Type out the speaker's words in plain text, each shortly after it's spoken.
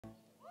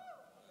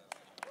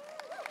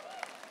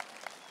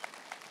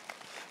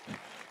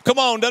Come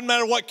on, doesn't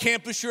matter what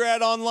campus you're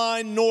at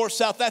online, north,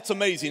 south. That's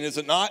amazing, is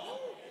it not?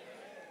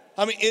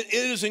 I mean, it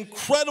is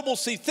incredible.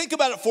 See, think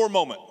about it for a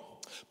moment.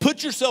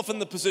 Put yourself in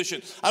the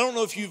position. I don't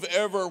know if you've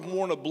ever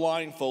worn a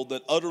blindfold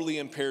that utterly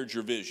impaired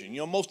your vision. You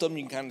know, most of them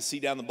you can kind of see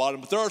down the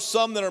bottom, but there are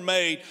some that are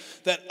made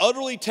that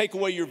utterly take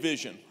away your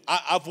vision.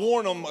 I've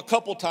worn them a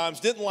couple times,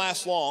 didn't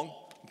last long.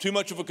 I'm too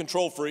much of a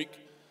control freak.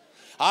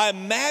 I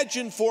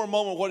imagine for a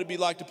moment what it'd be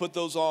like to put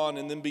those on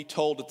and then be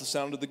told at the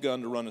sound of the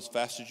gun to run as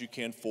fast as you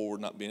can forward,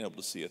 not being able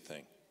to see a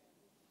thing.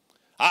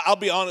 I'll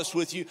be honest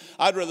with you,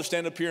 I'd rather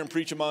stand up here and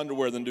preach in my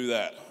underwear than do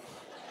that.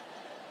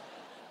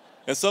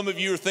 And some of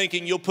you are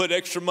thinking you'll put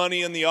extra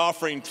money in the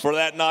offering for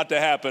that not to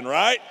happen,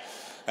 right?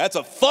 That's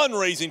a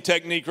fundraising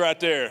technique right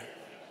there.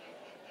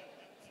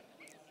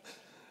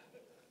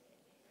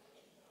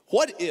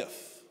 What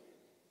if,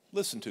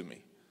 listen to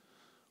me,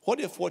 what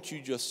if what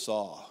you just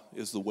saw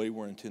is the way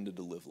we're intended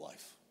to live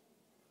life?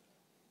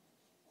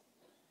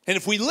 And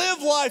if we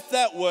live life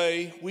that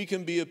way, we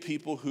can be a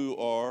people who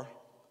are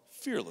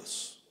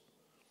fearless.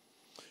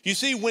 You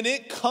see, when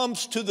it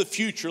comes to the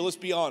future, let's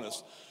be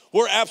honest,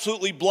 we're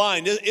absolutely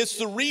blind. It's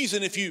the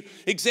reason, if you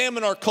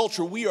examine our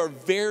culture, we are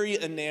very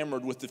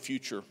enamored with the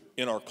future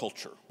in our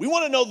culture. We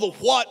want to know the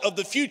what of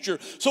the future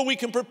so we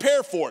can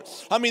prepare for it.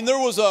 I mean, there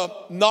was a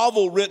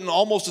novel written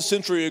almost a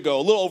century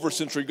ago, a little over a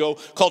century ago,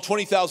 called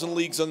 20,000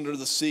 Leagues Under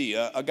the Sea,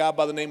 a guy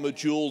by the name of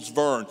Jules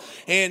Verne.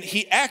 And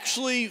he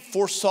actually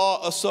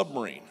foresaw a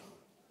submarine.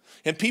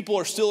 And people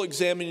are still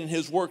examining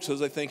his work because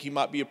they think he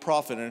might be a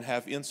prophet and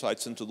have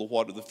insights into the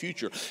what of the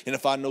future. And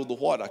if I know the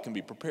what, I can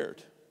be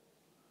prepared.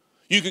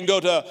 You can go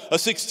to a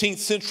 16th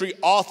century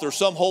author,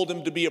 some hold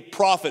him to be a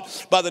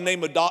prophet, by the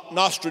name of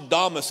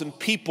Nostradamus, and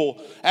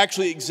people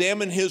actually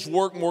examine his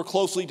work more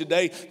closely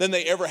today than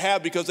they ever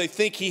have because they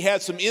think he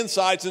had some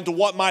insights into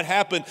what might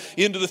happen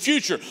into the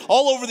future.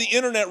 All over the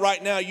internet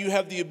right now, you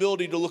have the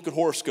ability to look at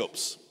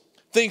horoscopes,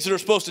 things that are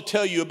supposed to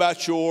tell you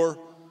about your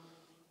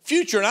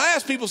future. And I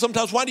ask people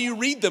sometimes, why do you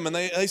read them? And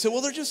they say, well,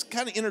 they're just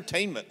kind of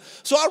entertainment.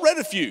 So I read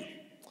a few.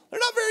 They're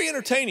not very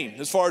entertaining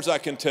as far as I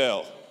can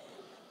tell.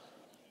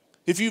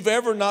 If you've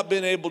ever not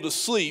been able to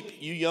sleep,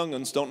 you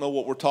young'uns don't know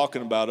what we're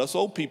talking about. Us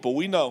old people,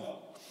 we know.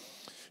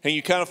 And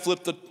you kind of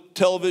flip the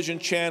television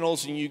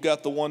channels and you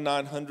got the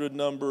 1-900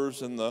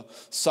 numbers and the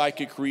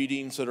psychic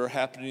readings that are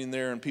happening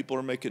there, and people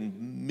are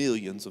making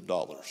millions of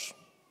dollars.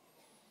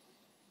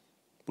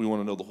 We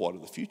want to know the what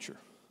of the future.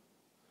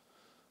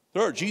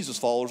 There are Jesus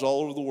followers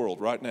all over the world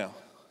right now.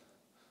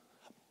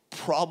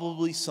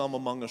 Probably some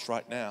among us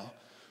right now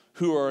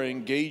who are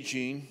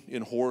engaging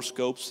in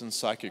horoscopes and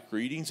psychic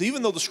readings,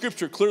 even though the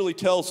scripture clearly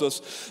tells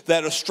us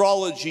that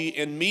astrology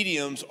and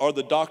mediums are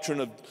the doctrine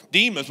of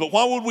demons. But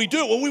why would we do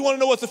it? Well, we want to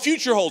know what the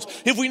future holds.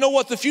 If we know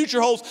what the future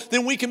holds,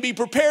 then we can be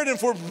prepared. And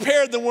if we're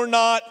prepared, then we're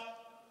not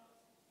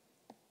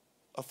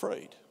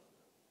afraid.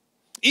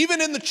 Even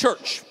in the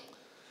church,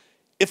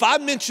 if I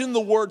mention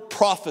the word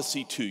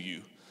prophecy to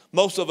you,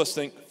 most of us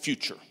think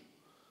future.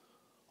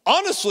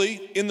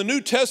 Honestly, in the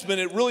New Testament,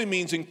 it really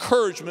means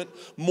encouragement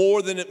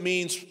more than it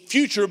means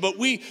future, but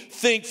we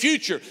think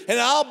future.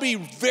 And I'll be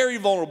very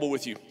vulnerable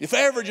with you. If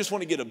I ever just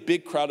want to get a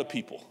big crowd of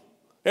people,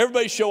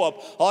 everybody show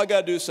up, all I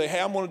got to do is say,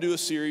 hey, I'm going to do a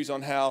series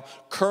on how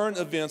current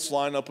events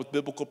line up with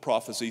biblical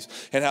prophecies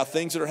and how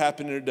things that are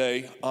happening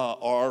today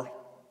are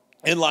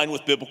in line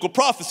with biblical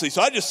prophecy.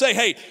 So I just say,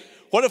 hey,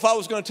 what if I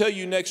was going to tell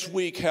you next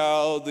week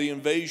how the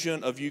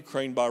invasion of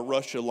Ukraine by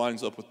Russia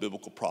lines up with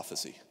biblical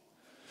prophecy?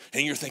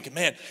 And you're thinking,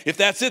 man, if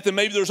that's it, then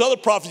maybe there's other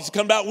prophecies that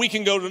come about. We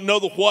can go to know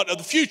the what of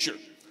the future.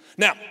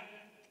 Now,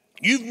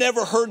 you've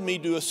never heard me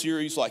do a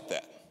series like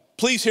that.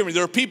 Please hear me.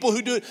 There are people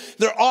who do it.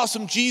 They're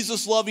awesome,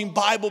 Jesus-loving,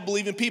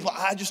 Bible-believing people.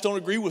 I just don't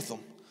agree with them.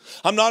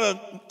 I'm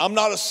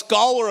not a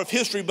scholar of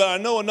history, but I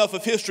know enough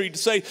of history to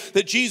say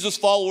that Jesus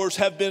followers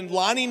have been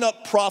lining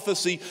up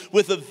prophecy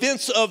with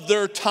events of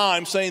their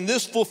time, saying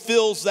this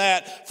fulfills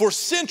that for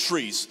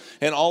centuries,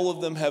 and all of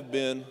them have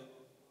been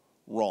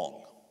wrong.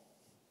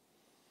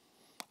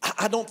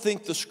 I don't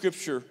think the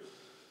scripture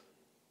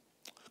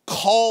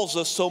calls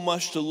us so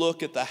much to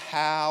look at the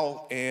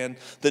how and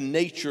the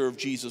nature of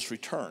Jesus'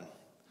 return.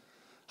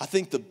 I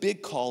think the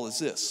big call is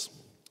this: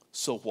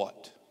 so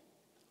what?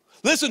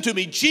 Listen to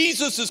me,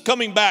 Jesus is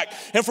coming back.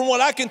 And from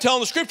what I can tell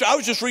in the scripture, I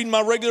was just reading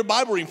my regular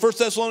Bible reading, 1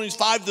 Thessalonians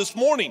 5 this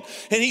morning.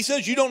 And he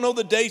says, you don't know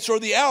the dates or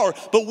the hour,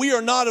 but we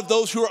are not of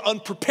those who are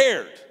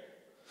unprepared.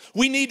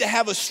 We need to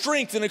have a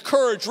strength and a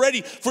courage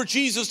ready for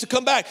Jesus to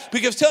come back.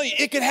 Because I'm telling you,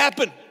 it could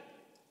happen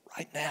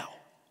right now.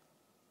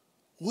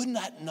 Wouldn't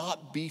that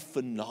not be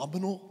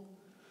phenomenal?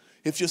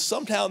 If just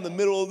somehow in the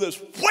middle of this,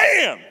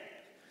 wham,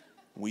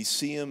 we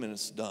see him and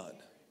it's done.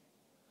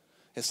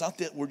 It's not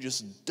that we're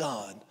just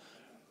done.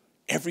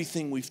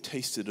 Everything we've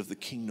tasted of the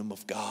kingdom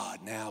of God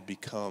now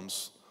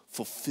becomes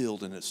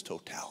fulfilled in its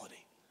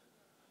totality.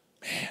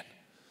 Man,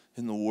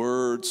 in the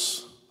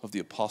words of the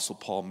Apostle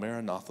Paul,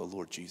 Maranatha,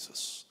 Lord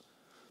Jesus.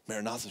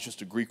 Maranatha is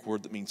just a Greek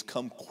word that means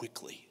come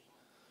quickly.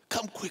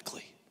 Come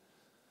quickly.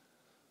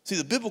 See,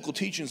 the biblical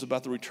teachings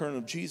about the return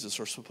of Jesus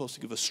are supposed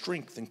to give us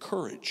strength and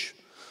courage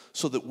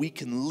so that we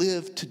can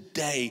live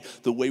today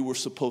the way we're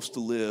supposed to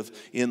live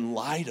in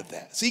light of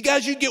that. See,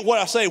 guys, you get what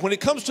I say. When it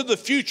comes to the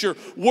future,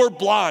 we're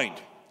blind.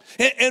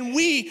 And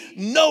we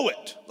know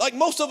it. Like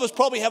most of us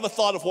probably have a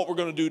thought of what we're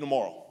going to do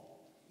tomorrow.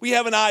 We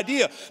have an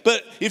idea.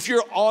 But if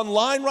you're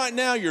online right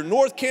now, you're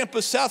North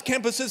Campus, South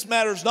Campus, this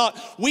matters not.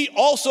 We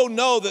also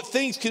know that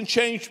things can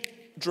change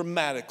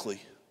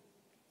dramatically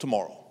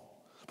tomorrow.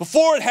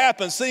 Before it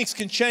happens, things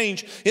can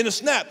change in a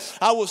snap.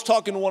 I was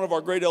talking to one of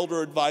our great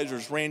elder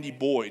advisors, Randy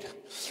Boyd,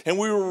 and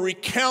we were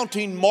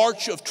recounting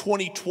March of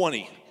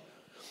 2020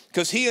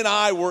 because he and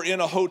I were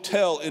in a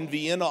hotel in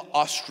Vienna,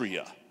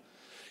 Austria.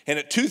 And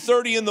at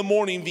 2:30 in the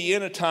morning,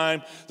 Vienna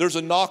time, there's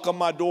a knock on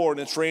my door, and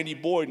it's Randy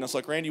Boyd. And I was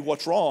like, Randy,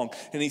 what's wrong?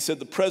 And he said,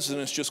 the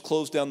president's just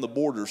closed down the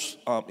borders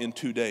in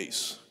 2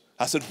 days.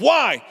 I said,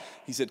 why?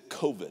 He said,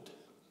 COVID.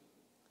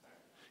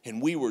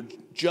 And we were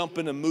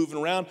jumping and moving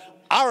around.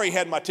 I already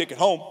had my ticket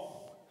home.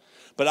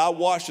 But I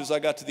watched as I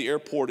got to the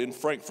airport in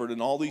Frankfurt,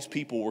 and all these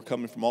people were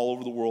coming from all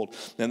over the world,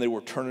 and they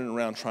were turning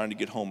around trying to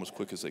get home as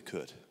quick as they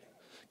could.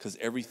 Because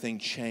everything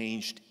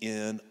changed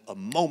in a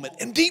moment.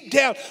 And deep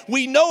down,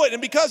 we know it.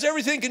 And because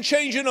everything can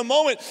change in a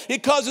moment,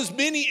 it causes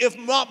many, if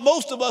not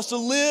most of us, to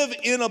live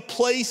in a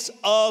place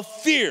of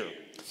fear.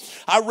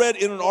 I read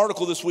in an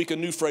article this week a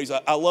new phrase.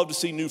 I love to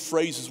see new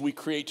phrases we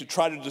create to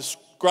try to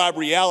describe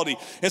reality.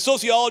 And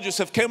sociologists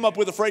have come up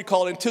with a phrase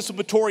called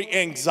anticipatory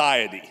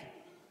anxiety.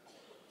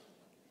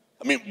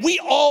 I mean, we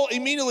all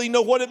immediately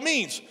know what it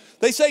means.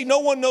 They say no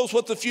one knows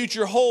what the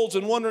future holds,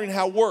 and wondering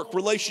how work,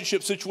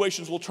 relationship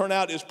situations will turn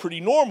out is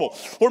pretty normal.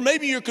 Or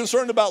maybe you're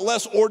concerned about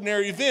less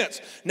ordinary events,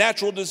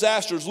 natural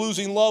disasters,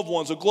 losing loved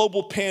ones, a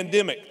global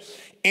pandemic.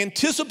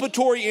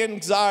 Anticipatory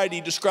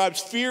anxiety describes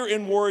fear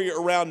and worry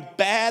around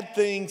bad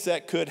things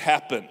that could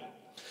happen.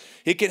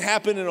 It can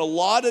happen in a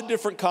lot of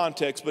different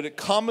contexts, but it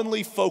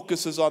commonly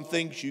focuses on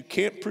things you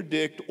can't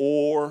predict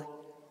or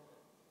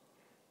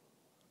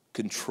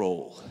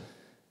control.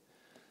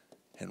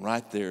 And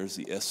right there is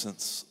the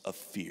essence of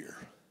fear,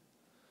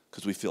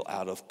 because we feel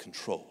out of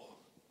control.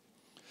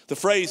 The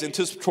phrase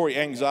anticipatory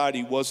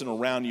anxiety wasn't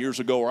around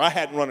years ago, or I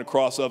hadn't run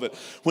across of it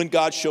when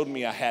God showed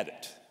me I had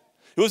it.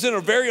 It was in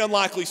a very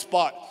unlikely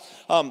spot.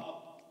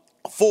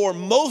 For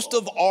most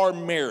of our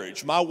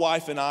marriage, my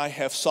wife and I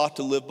have sought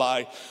to live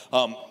by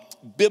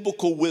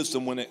biblical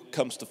wisdom when it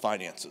comes to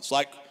finances.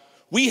 Like,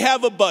 we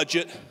have a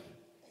budget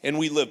and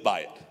we live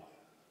by it.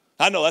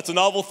 I know that's a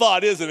novel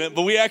thought, isn't it?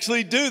 But we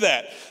actually do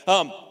that.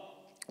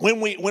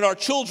 When our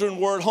children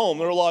were at home,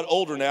 they're a lot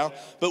older now,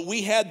 but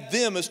we had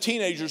them as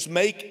teenagers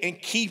make and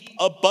keep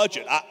a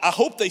budget. I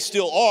hope they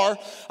still are.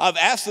 I've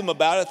asked them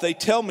about it. They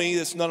tell me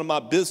it's none of my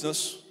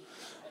business.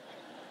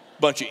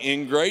 Bunch of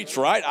ingrates,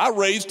 right? I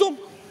raised them.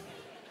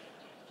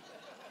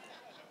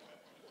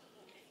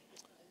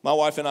 My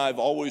wife and I have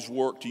always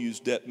worked to use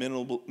debt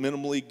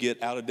minimally,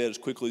 get out of debt as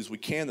quickly as we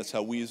can. That's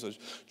how we as a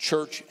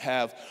church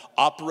have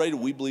operated.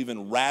 We believe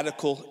in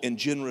radical and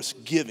generous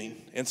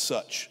giving and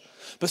such.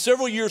 But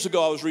several years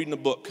ago, I was reading a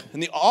book,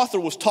 and the author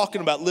was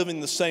talking about living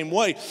the same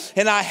way.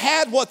 And I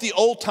had what the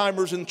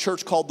old-timers in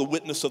church called the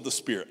witness of the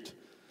Spirit.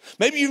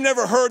 Maybe you've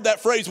never heard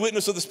that phrase,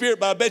 witness of the Spirit,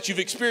 but I bet you've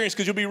experienced,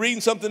 because you'll be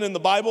reading something in the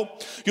Bible,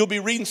 you'll be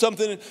reading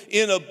something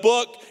in a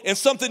book, and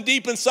something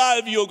deep inside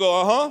of you will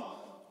go, uh-huh.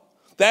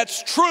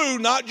 That's true,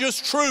 not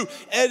just true.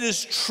 It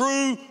is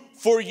true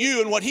for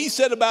you. And what he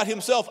said about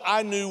himself,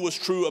 I knew was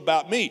true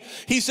about me.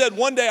 He said,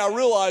 one day I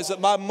realized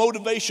that my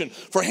motivation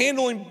for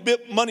handling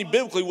money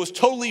biblically was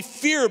totally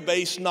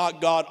fear-based,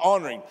 not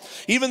God-honoring.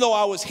 Even though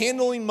I was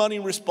handling money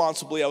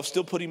responsibly, I was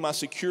still putting my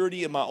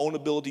security in my own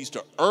abilities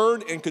to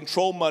earn and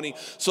control money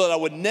so that I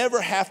would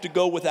never have to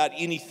go without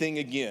anything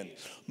again.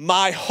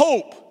 My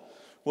hope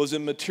was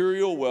in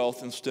material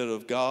wealth instead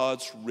of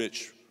God's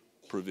rich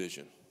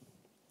provision.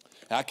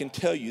 I can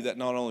tell you that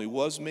not only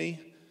was me,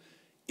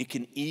 it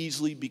can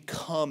easily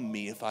become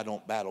me if I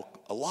don't battle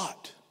a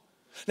lot.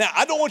 Now,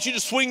 I don't want you to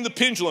swing the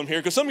pendulum here,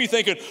 because some of you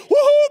thinking,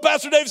 woohoo,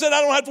 Pastor Dave said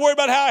I don't have to worry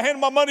about how I handle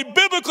my money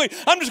biblically.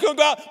 I'm just going to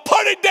go out,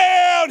 put it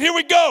down, here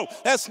we go.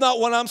 That's not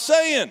what I'm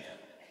saying.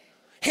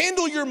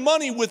 Handle your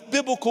money with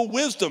biblical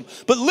wisdom.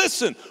 But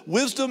listen,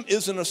 wisdom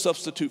isn't a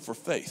substitute for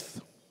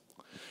faith.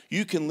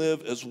 You can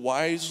live as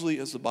wisely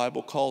as the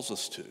Bible calls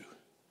us to,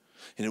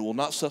 and it will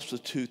not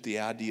substitute the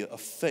idea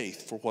of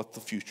faith for what the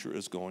future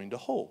is going to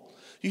hold.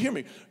 You hear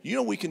me? You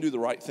know we can do the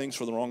right things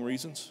for the wrong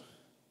reasons.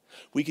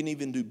 We can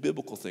even do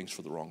biblical things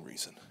for the wrong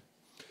reason.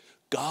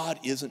 God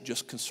isn't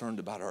just concerned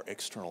about our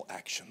external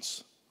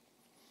actions.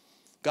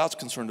 God's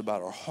concerned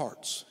about our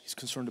hearts. He's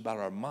concerned about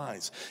our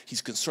minds.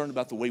 He's concerned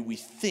about the way we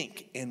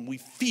think and we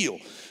feel.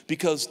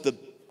 Because the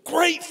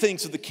great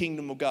things of the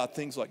kingdom of God,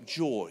 things like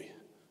joy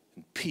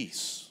and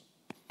peace,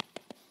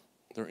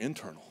 they're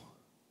internal.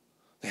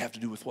 They have to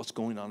do with what's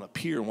going on up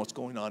here and what's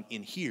going on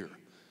in here.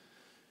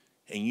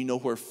 And you know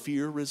where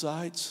fear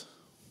resides?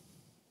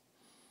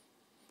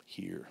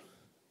 Here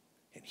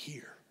and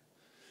here.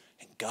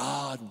 And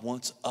God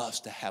wants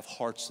us to have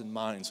hearts and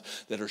minds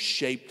that are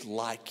shaped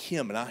like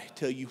Him. And I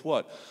tell you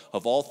what,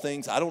 of all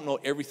things, I don't know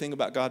everything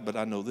about God, but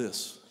I know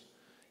this.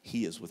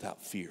 He is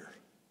without fear.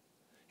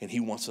 And he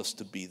wants us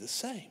to be the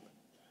same.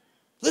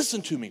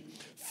 Listen to me.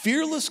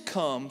 Fearless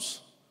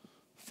comes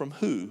from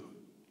who,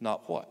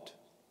 not what.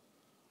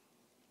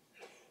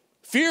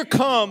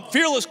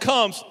 Fearless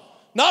comes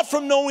not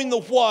from knowing the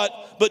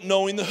what, but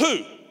knowing the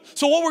who.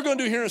 So what we're going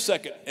to do here in a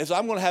second is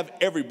I'm going to have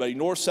everybody,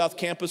 North, South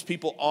Campus,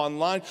 people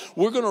online,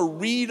 we're going to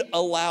read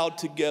aloud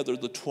together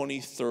the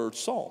 23rd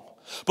Psalm.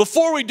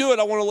 Before we do it,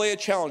 I want to lay a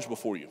challenge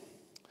before you.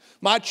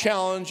 My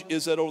challenge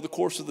is that over the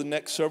course of the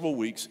next several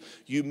weeks,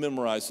 you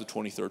memorize the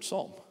 23rd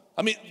Psalm.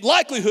 I mean,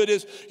 likelihood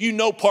is you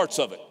know parts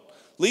of it.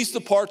 At least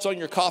the parts on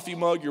your coffee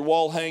mug, your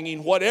wall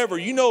hanging, whatever.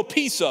 You know a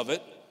piece of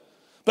it.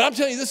 But I'm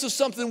telling you, this is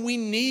something we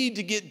need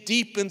to get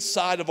deep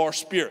inside of our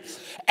spirit.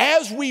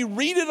 As we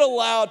read it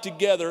aloud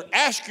together,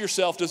 ask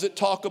yourself, does it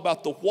talk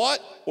about the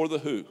what or the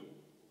who?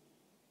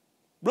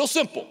 Real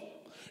simple.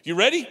 You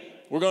ready?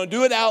 We're going to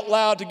do it out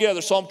loud together.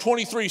 Psalm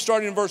 23,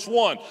 starting in verse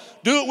 1.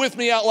 Do it with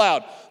me out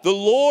loud. The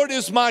Lord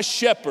is my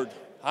shepherd.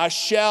 I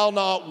shall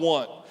not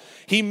want.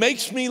 He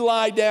makes me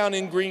lie down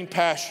in green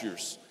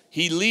pastures.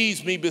 He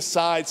leads me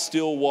beside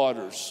still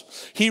waters.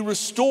 He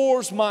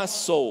restores my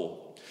soul.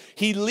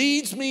 He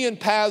leads me in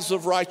paths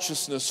of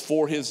righteousness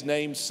for his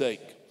name's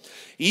sake.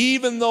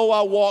 Even though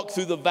I walk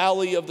through the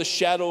valley of the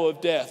shadow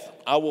of death,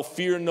 I will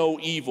fear no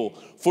evil,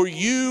 for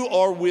you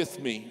are with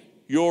me.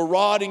 Your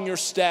rod and your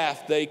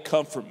staff, they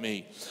comfort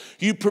me.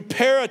 You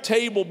prepare a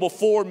table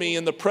before me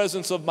in the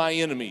presence of my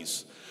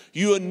enemies.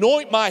 You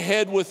anoint my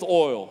head with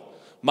oil.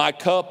 My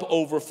cup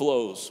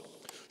overflows.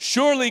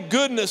 Surely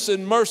goodness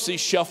and mercy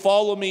shall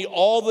follow me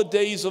all the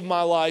days of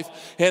my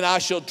life, and I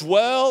shall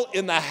dwell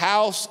in the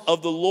house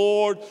of the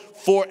Lord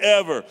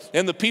forever.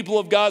 And the people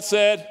of God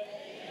said,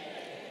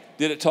 amen.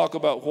 Did it talk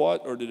about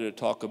what, or did it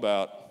talk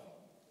about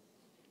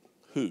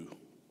who?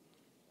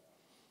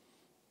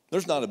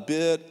 There's not a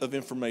bit of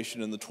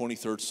information in the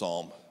 23rd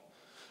Psalm.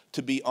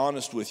 To be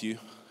honest with you,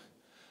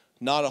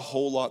 not a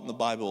whole lot in the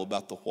Bible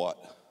about the what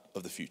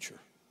of the future,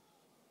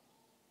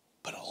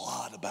 but a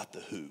lot about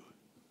the who.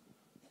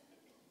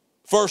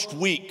 First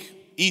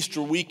week,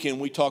 Easter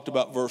weekend, we talked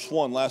about verse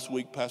 1. Last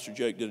week, Pastor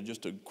Jake did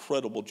just an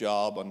incredible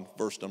job on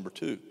verse number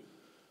 2.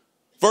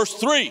 Verse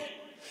 3,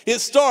 it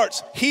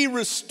starts, he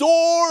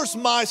restores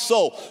my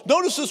soul.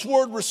 Notice this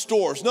word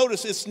restores.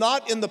 Notice it's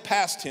not in the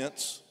past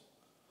tense.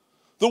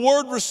 The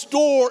word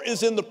restore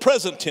is in the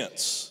present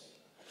tense.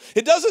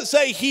 It doesn't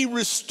say he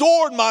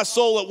restored my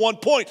soul at one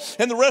point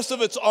and the rest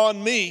of it's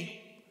on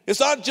me. It's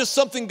not just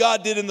something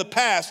God did in the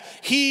past.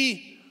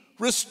 He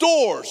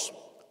restores.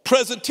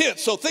 Present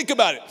tense. So think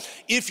about it.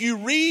 If you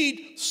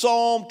read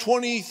Psalm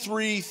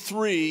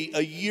 23:3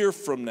 a year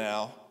from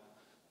now,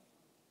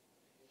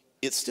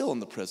 it's still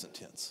in the present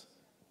tense.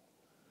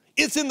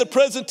 It's in the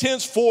present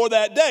tense for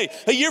that day.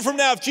 A year from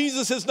now, if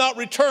Jesus has not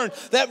returned,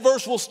 that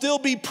verse will still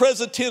be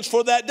present tense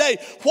for that day.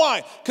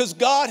 Why? Because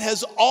God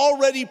has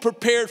already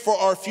prepared for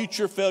our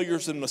future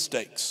failures and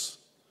mistakes.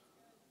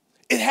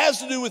 It has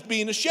to do with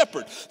being a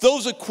shepherd.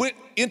 Those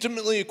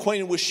intimately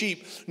acquainted with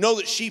sheep know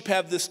that sheep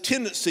have this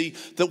tendency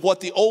that what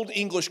the Old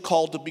English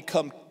called to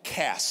become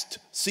cast,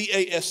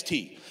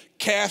 C-A-S-T,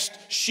 cast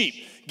sheep.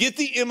 Get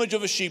the image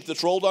of a sheep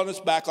that's rolled on its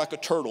back like a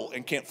turtle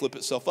and can't flip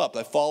itself up.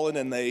 They've fallen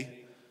and they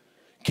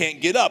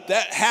can't get up.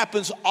 That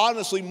happens,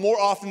 honestly, more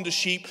often to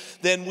sheep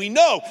than we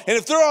know. And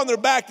if they're on their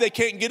back, they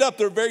can't get up.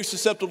 They're very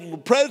susceptible to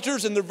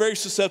predators and they're very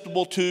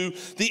susceptible to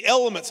the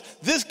elements.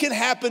 This can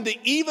happen to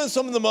even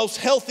some of the most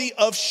healthy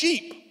of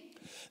sheep.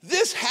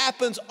 This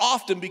happens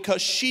often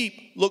because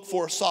sheep look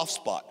for a soft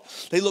spot.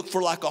 They look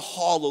for like a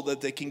hollow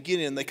that they can get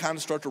in. They kind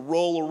of start to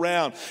roll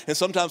around. And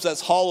sometimes that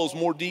hollow is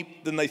more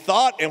deep than they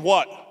thought. And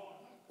what?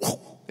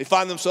 They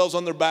find themselves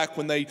on their back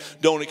when they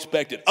don't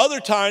expect it.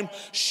 Other times,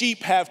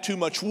 sheep have too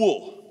much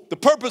wool. The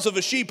purpose of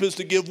a sheep is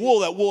to give wool.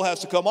 That wool has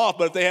to come off.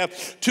 But if they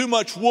have too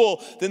much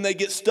wool, then they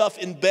get stuff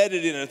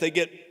embedded in it. They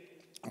get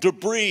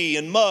debris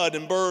and mud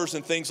and burrs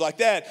and things like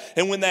that.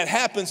 And when that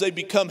happens, they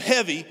become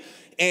heavy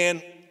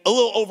and a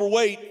little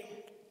overweight,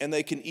 and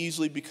they can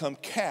easily become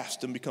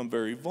cast and become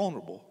very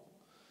vulnerable.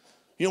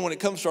 You know, when it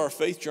comes to our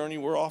faith journey,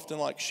 we're often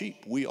like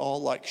sheep. We all,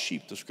 like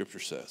sheep, the scripture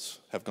says,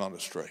 have gone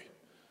astray.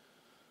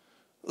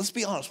 Let's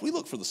be honest, we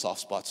look for the soft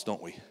spots,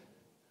 don't we?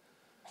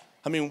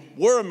 I mean,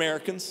 we're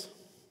Americans.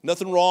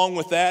 Nothing wrong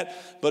with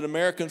that, but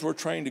Americans were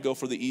trained to go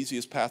for the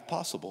easiest path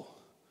possible.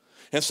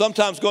 And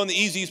sometimes going the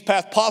easiest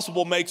path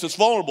possible makes us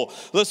vulnerable.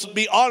 Let's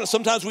be honest,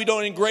 sometimes we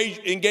don't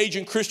engage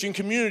in Christian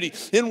community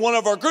in one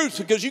of our groups,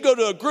 because you go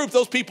to a group,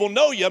 those people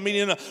know you. I mean,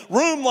 in a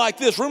room like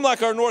this, room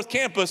like our North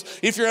Campus,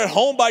 if you're at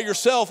home by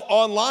yourself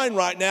online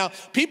right now,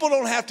 people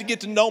don't have to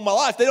get to know my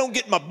life. They don't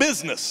get my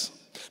business.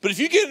 But if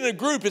you get in a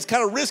group, it's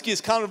kind of risky, it's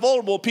kind of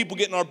vulnerable, people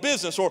get in our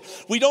business. Or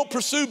we don't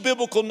pursue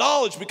biblical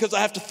knowledge because I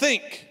have to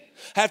think.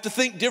 I have to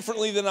think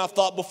differently than I've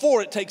thought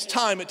before. It takes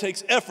time, it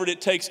takes effort, it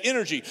takes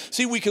energy.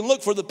 See, we can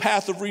look for the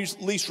path of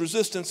least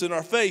resistance in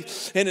our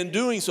faith, and in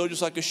doing so,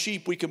 just like a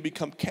sheep, we can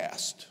become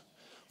cast,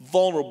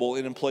 vulnerable,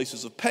 and in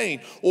places of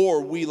pain.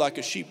 Or we, like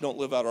a sheep, don't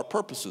live out our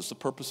purposes. The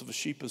purpose of a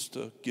sheep is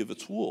to give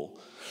its wool.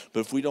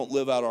 But if we don't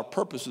live out our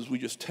purposes, we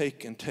just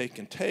take and take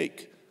and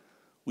take,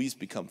 we just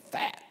become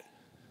fat.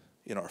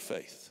 in our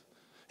faith.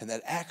 And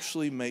that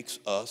actually makes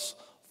us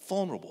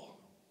vulnerable.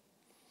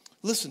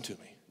 Listen to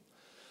me.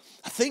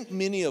 I think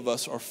many of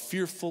us are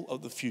fearful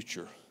of the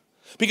future.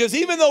 Because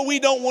even though we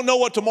don't know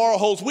what tomorrow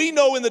holds, we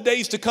know in the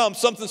days to come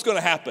something's going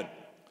to happen.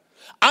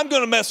 I'm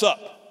going to mess up.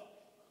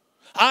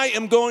 I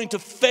am going to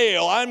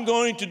fail. I'm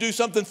going to do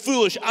something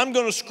foolish. I'm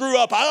going to screw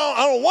up.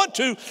 I don't want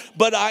to,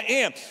 but I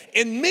am.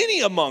 And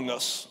many among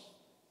us,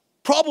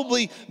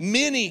 probably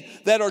many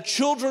that are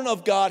children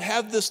of God,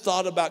 have this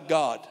thought about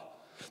God.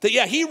 That,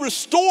 yeah, he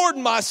restored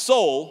my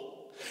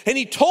soul, and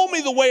he told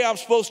me the way I'm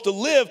supposed to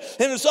live,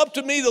 and it's up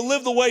to me to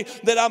live the way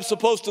that I'm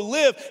supposed to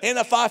live. And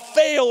if I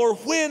fail or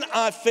when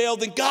I fail,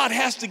 then God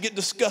has to get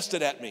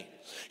disgusted at me.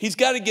 He's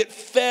got to get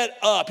fed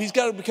up. He's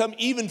got to become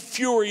even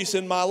furious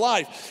in my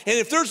life. And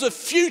if there's a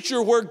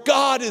future where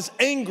God is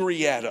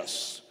angry at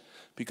us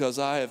because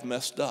I have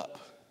messed up,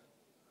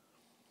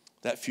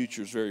 that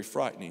future is very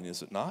frightening,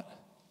 is it not?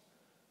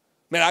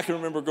 Man, I can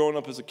remember growing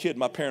up as a kid,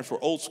 my parents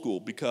were old school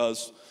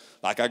because,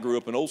 like, I grew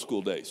up in old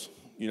school days,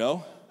 you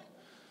know?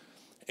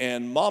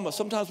 And mama,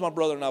 sometimes my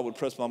brother and I would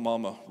press my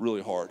mama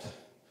really hard.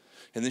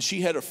 And then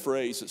she had a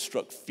phrase that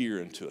struck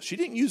fear into us. She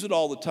didn't use it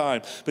all the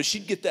time, but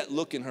she'd get that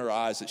look in her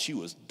eyes that she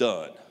was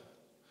done.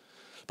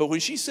 But when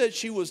she said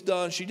she was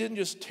done, she didn't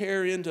just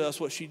tear into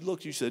us what she'd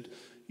looked. She said,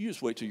 you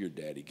just wait till your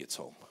daddy gets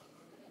home.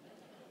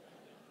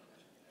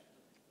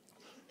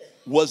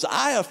 Was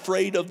I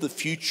afraid of the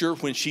future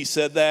when she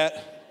said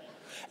that?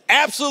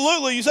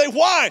 Absolutely. You say,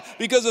 why?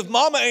 Because if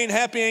mama ain't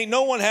happy, ain't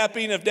no one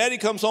happy. And if daddy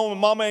comes home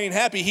and mama ain't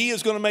happy, he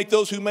is going to make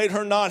those who made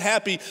her not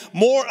happy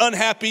more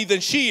unhappy than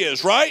she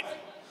is, right?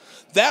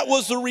 That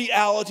was the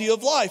reality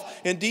of life.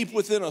 And deep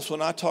within us,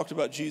 when I talked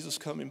about Jesus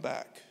coming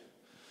back,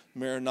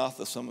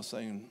 Maranatha, some are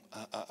saying,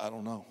 I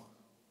don't know.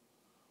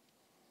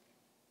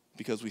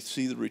 Because we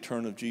see the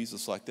return of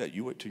Jesus like that.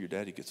 You wait till your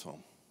daddy gets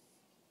home.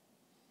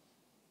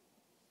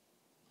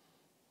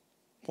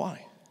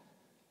 Why?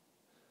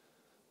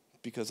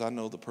 Because I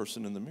know the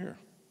person in the mirror.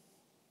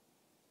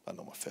 I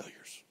know my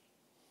failures.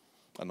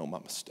 I know my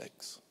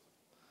mistakes.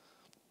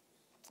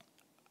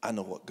 I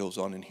know what goes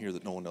on in here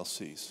that no one else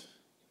sees.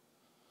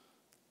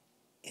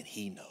 And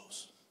he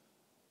knows.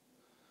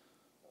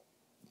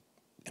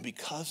 And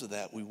because of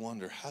that, we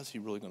wonder, how's he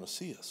really going to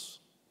see us?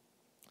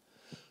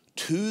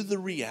 To the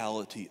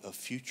reality of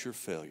future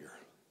failure,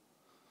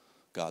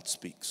 God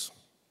speaks.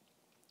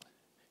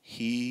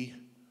 He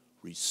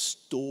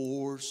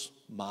restores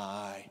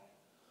my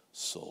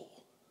soul.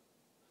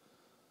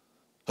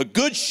 A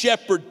good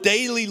shepherd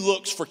daily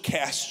looks for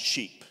cast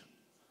sheep.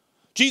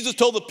 Jesus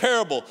told the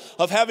parable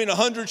of having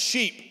 100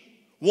 sheep.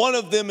 One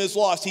of them is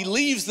lost. He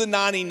leaves the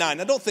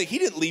 99. I don't think he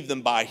didn't leave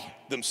them by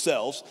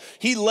themselves.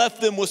 He left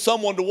them with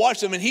someone to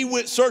watch them, and he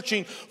went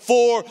searching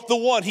for the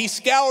one. He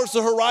scours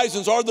the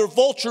horizons. Are there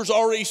vultures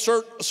already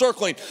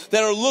circling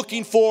that are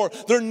looking for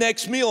their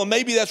next meal? And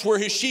maybe that's where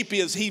his sheep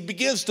is. He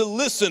begins to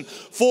listen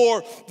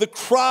for the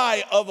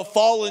cry of a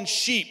fallen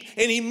sheep,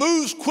 and he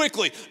moves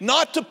quickly,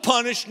 not to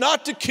punish,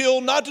 not to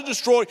kill, not to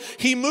destroy.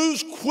 He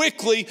moves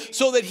quickly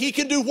so that he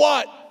can do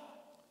what?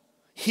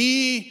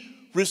 He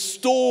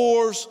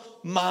restores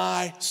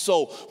my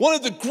soul. One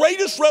of the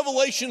greatest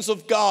revelations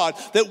of God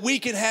that we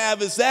can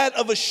have is that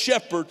of a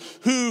shepherd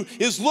who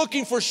is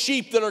looking for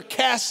sheep that are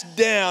cast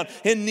down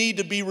and need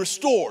to be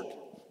restored.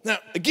 Now,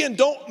 again,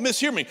 don't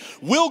mishear me.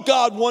 Will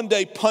God one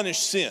day punish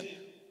sin?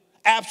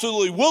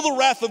 Absolutely. Will the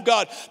wrath of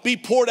God be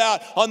poured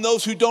out on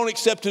those who don't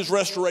accept his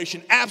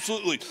restoration?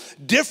 Absolutely.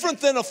 Different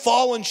than a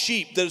fallen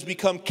sheep that has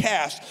become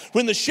cast.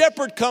 When the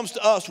shepherd comes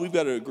to us, we've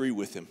got to agree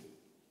with him.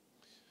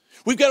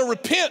 We've got to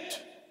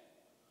repent.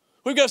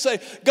 We've got to say,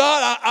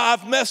 God,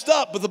 I've messed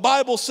up. But the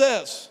Bible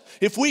says,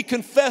 if we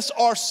confess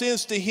our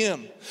sins to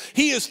him,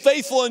 he is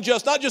faithful and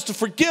just, not just to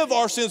forgive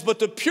our sins, but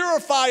to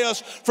purify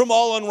us from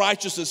all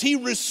unrighteousness. He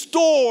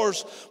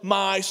restores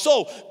my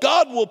soul.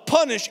 God will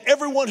punish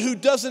everyone who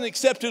doesn't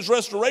accept his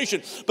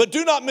restoration. But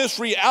do not miss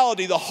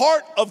reality. The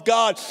heart of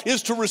God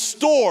is to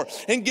restore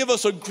and give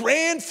us a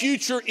grand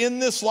future in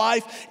this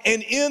life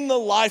and in the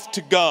life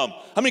to come.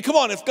 I mean, come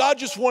on, if God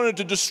just wanted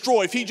to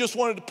destroy, if he just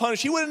wanted to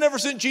punish, he would have never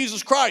sent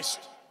Jesus Christ.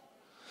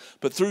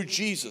 But through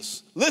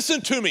Jesus,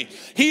 listen to me,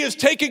 he has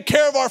taken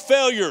care of our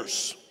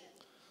failures.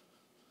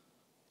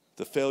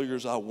 The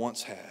failures I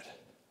once had.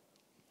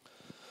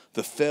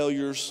 The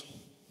failures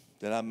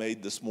that I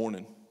made this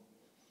morning.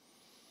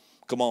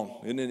 Come on,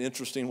 isn't it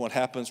interesting what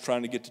happens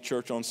trying to get to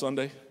church on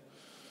Sunday?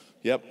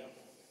 Yep.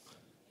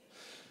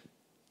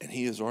 And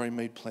he has already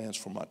made plans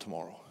for my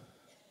tomorrow.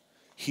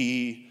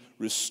 He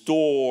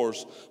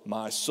restores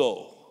my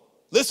soul.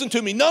 Listen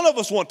to me, none of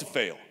us want to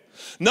fail.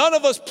 None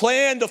of us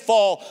plan to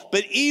fall,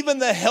 but even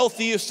the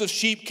healthiest of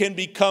sheep can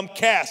become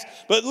cast.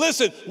 But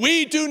listen,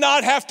 we do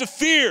not have to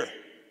fear.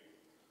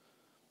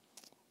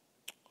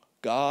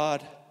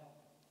 God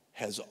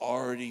has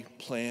already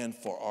planned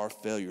for our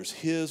failures.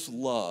 His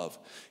love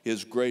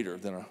is greater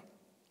than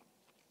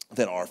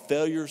our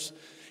failures.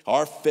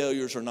 Our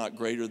failures are not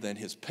greater than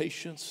his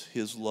patience,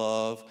 his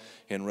love,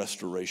 and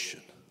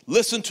restoration.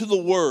 Listen to the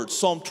words,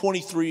 Psalm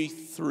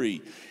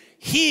 23:3.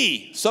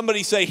 He,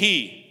 somebody say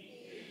he,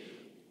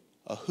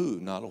 A who,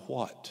 not a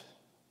what.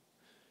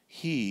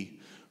 He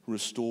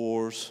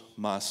restores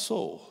my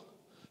soul.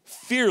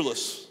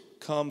 Fearless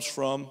comes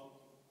from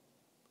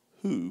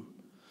who,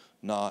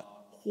 not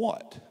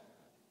what.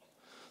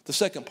 The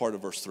second part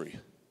of verse 3.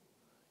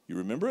 You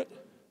remember it?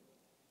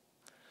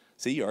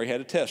 See, you already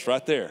had a test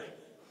right there.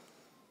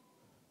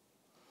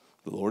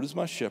 The Lord is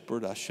my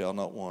shepherd, I shall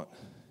not want.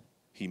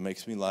 He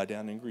makes me lie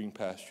down in green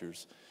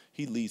pastures.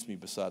 He leads me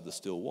beside the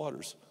still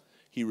waters.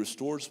 He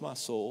restores my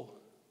soul.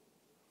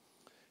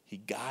 He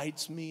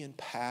guides me in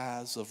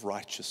paths of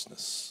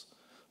righteousness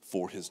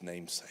for his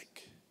name's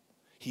sake.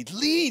 He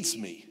leads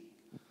me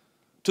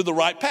to the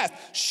right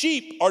path.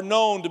 Sheep are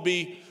known to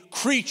be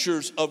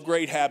creatures of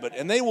great habit,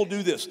 and they will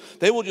do this.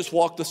 They will just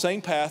walk the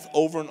same path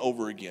over and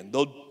over again.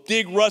 They'll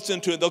dig ruts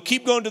into it. They'll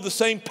keep going to the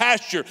same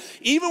pasture.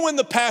 Even when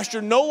the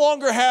pasture no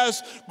longer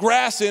has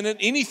grass in it,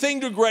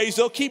 anything to graze,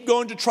 they'll keep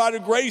going to try to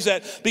graze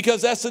that,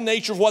 because that's the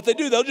nature of what they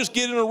do. They'll just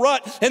get in a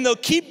rut, and they'll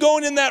keep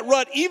going in that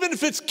rut, even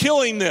if it's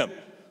killing them.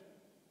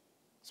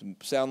 Does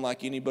it sound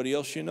like anybody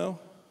else you know?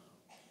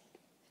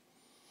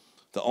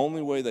 The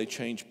only way they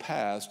change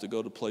paths to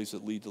go to places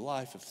that lead to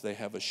life if they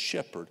have a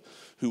shepherd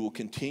who will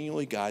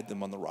continually guide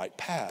them on the right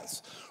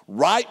paths.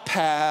 Right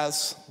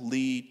paths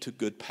lead to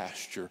good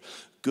pasture.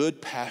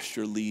 Good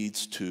pasture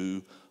leads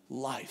to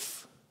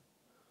life.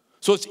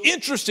 So it's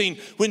interesting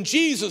when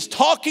Jesus,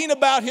 talking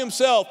about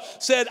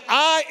himself, said,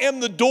 I am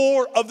the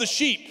door of the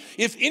sheep.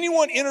 If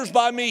anyone enters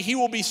by me, he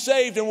will be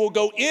saved and will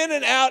go in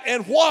and out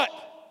and what?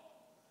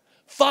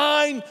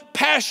 Find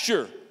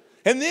pasture.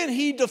 And then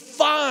he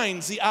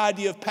defines the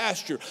idea of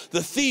pasture.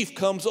 The thief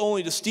comes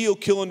only to steal,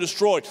 kill, and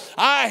destroy.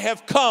 I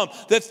have come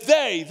that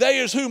they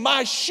is who?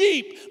 My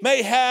sheep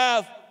may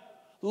have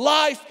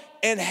life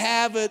and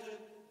have it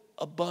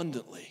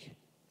abundantly.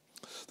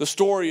 The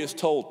story is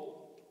told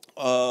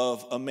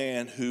of a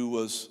man who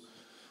was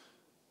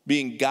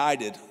being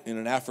guided in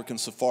an African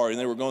safari, and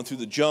they were going through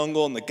the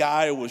jungle, and the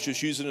guy was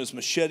just using his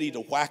machete to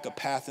whack a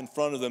path in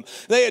front of them.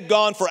 They had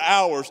gone for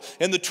hours,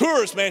 and the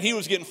tourist, man, he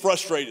was getting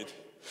frustrated.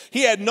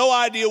 He had no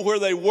idea where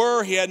they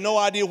were. He had no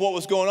idea what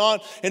was going on.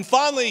 And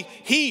finally,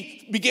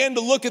 he began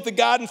to look at the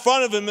guide in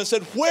front of him and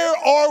said, where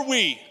are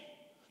we?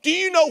 Do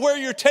you know where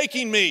you're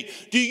taking me?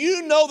 Do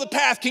you know the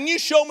path? Can you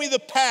show me the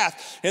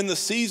path? And the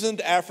seasoned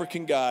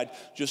African guide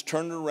just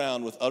turned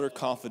around with utter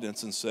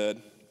confidence and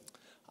said,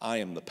 I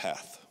am the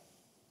path.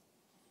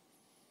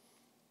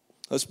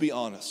 Let's be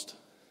honest.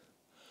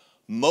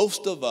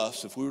 Most of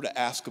us, if we were to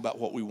ask about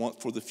what we want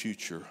for the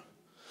future,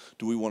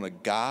 do we want a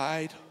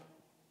guide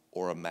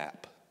or a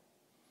map?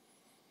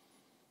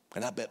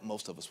 And I bet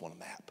most of us want a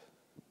map.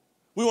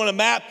 We want a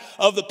map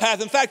of the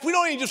path. In fact, we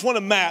don't even just want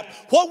a map.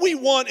 What we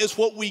want is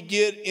what we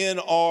get in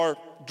our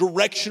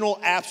directional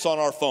apps on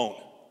our phone.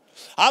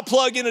 I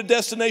plug in a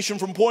destination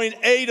from point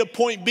A to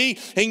point B,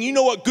 and you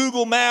know what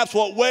Google Maps,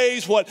 what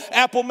Waze, what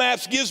Apple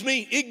Maps gives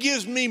me? It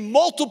gives me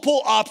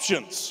multiple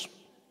options.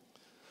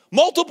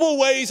 Multiple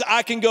ways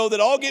I can go that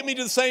all get me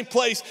to the same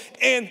place,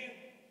 and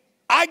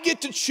I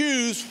get to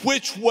choose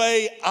which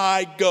way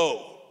I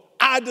go.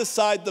 I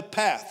decide the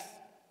path.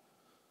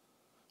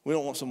 We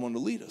don't want someone to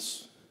lead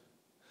us.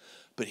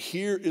 But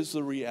here is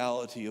the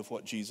reality of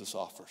what Jesus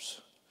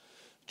offers.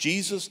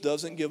 Jesus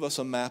doesn't give us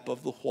a map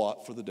of the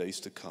what for the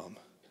days to come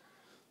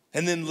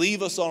and then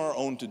leave us on our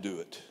own to do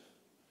it.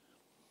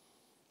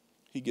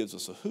 He gives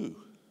us a who.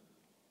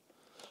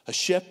 A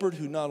shepherd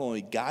who not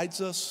only guides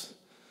us,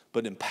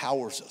 but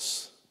empowers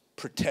us,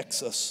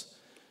 protects us,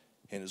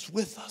 and is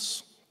with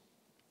us.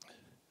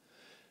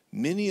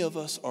 Many of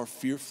us are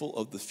fearful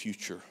of the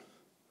future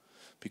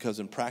because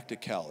in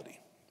practicality,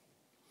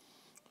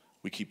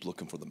 we keep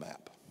looking for the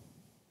map.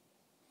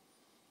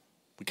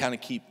 We kind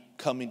of keep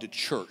coming to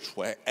church,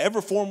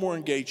 whatever form we're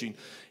engaging,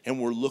 and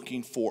we're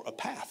looking for a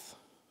path.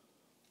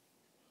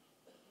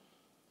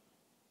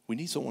 We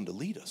need someone to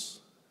lead us.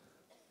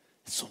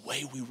 It's the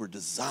way we were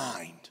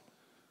designed.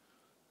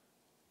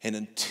 And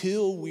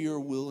until we are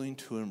willing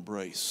to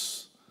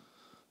embrace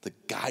the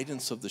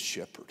guidance of the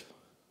shepherd,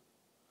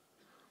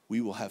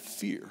 we will have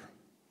fear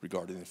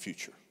regarding the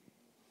future.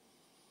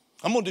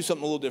 I'm going to do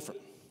something a little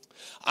different.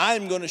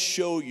 I'm going to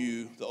show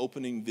you the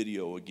opening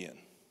video again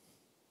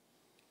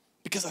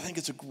because I think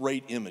it's a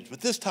great image.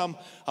 But this time,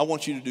 I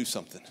want you to do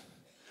something.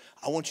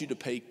 I want you to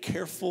pay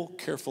careful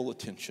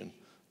attention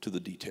to the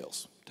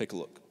details. Take a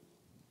look.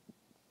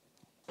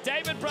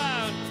 David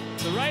Brown,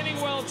 the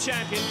reigning world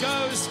champion,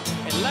 goes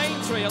in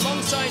lane 3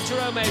 alongside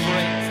Jerome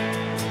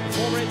Avery, the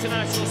former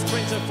international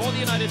sprinter for the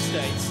United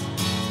States.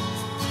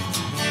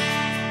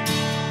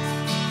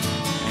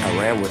 I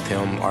ran with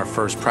him our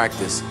first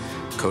practice.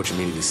 Coach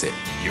immediately said,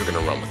 you're going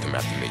to run with him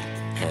after me.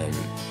 And,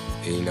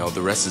 you know,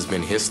 the rest has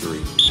been history.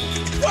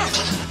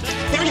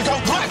 There you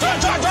go. Drive.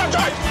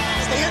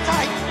 Stay in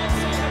tight.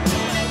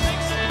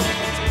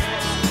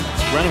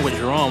 Running with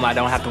Jerome, I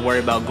don't have to worry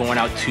about going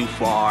out too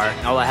far.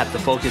 All I have to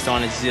focus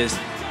on is just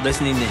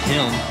listening to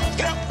him.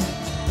 Get up.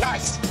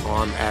 Nice.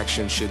 Arm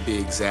action should be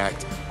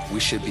exact. We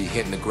should be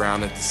hitting the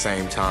ground at the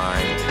same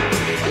time.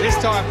 This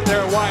time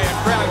they're away,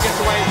 and Brown gets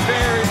away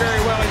very, very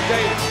well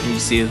indeed. You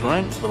see his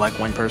run, but like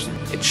one person.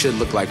 It should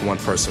look like one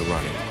person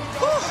running.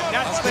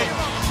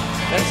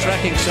 That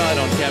tracking shot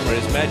on camera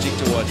is magic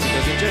to watch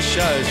because it just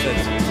shows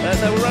that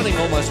they were running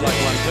almost like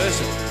one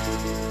person.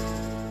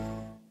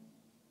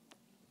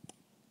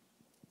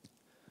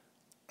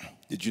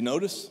 Did you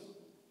notice?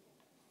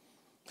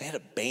 They had a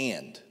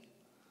band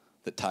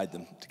that tied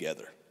them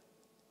together.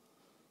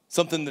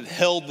 Something that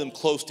held them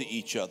close to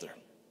each other.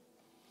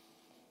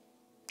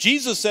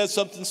 Jesus said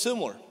something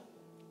similar.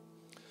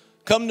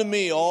 Come to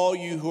me, all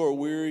you who are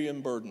weary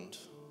and burdened,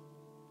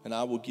 and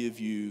I will give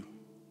you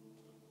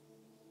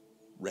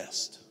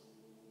rest.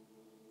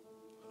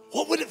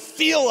 What would it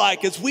feel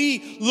like as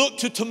we look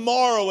to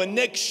tomorrow and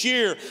next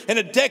year and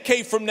a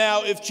decade from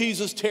now if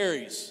Jesus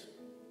tarries?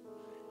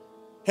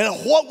 And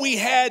what we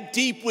had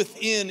deep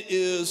within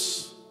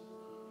is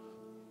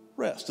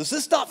rest. Does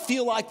this not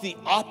feel like the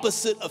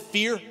opposite of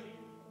fear?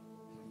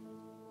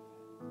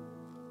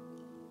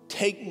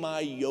 Take my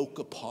yoke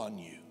upon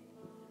you.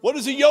 What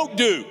does a yoke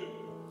do?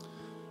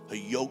 A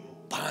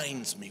yoke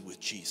binds me with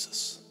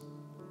Jesus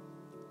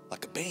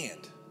like a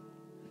band.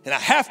 And I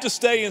have to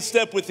stay in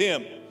step with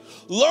him.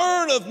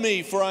 Learn of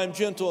me, for I am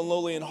gentle and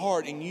lowly in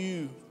heart, and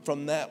you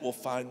from that will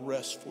find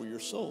rest for your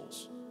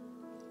souls.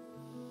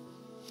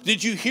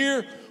 Did you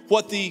hear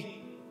what the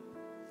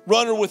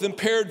runner with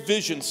impaired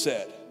vision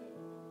said?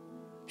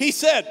 He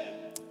said,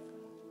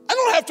 I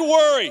don't have to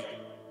worry.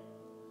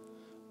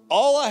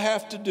 All I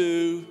have to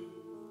do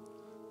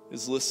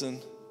is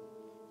listen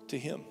to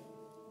him.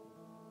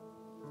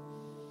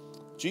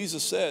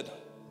 Jesus said,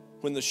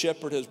 when the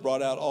shepherd has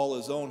brought out all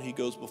his own, he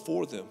goes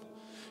before them,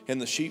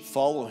 and the sheep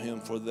follow him,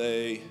 for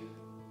they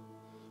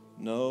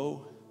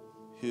know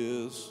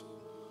his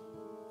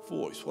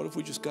voice. What if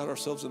we just got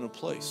ourselves in a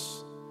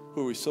place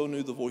where we so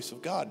knew the voice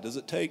of God? Does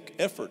it take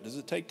effort? Does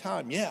it take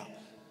time? Yeah.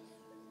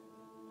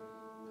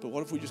 But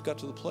what if we just got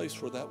to the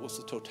place where that was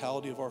the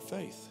totality of our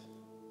faith?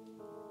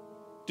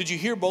 Did you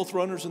hear both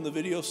runners in the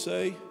video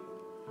say,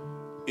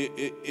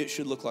 it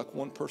should look like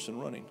one person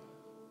running?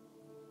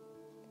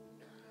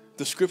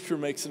 The scripture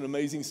makes an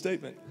amazing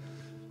statement.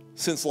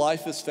 Since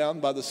life is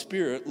found by the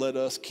Spirit, let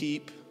us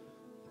keep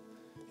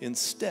in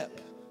step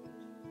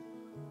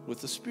with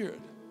the Spirit.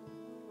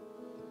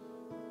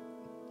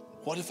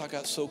 What if I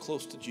got so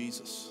close to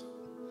Jesus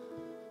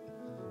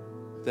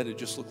that it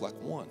just looked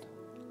like one?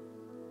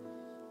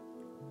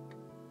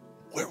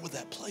 Where would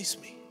that place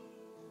me?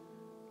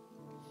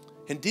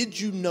 And did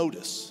you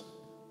notice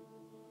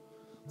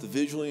the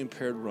visually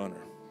impaired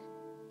runner?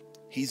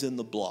 He's in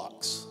the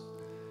blocks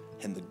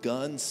and the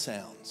gun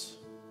sounds.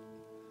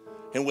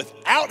 And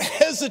without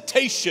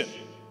hesitation,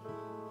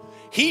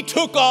 he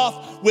took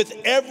off with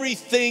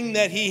everything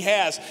that he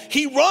has.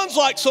 He runs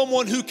like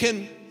someone who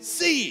can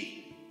see.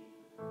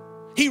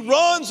 He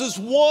runs as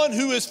one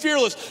who is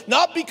fearless,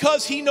 not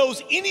because he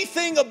knows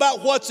anything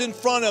about what's in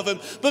front of him,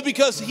 but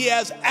because he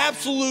has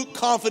absolute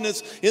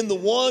confidence in the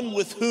one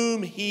with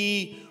whom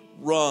he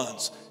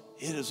runs.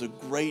 It is a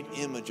great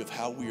image of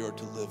how we are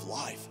to live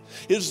life.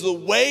 It is the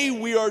way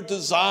we are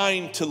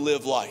designed to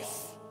live life.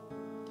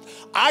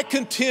 I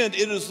contend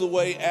it is the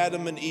way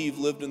Adam and Eve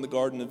lived in the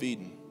Garden of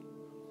Eden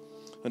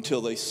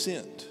until they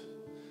sinned.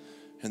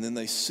 And then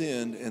they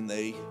sinned and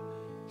they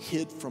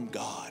hid from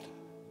God.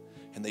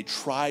 And they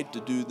tried to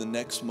do the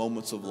next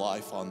moments of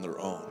life on their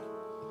own.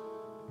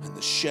 And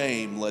the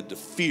shame led to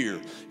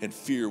fear, and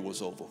fear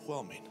was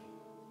overwhelming.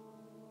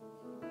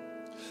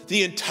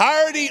 The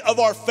entirety of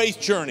our faith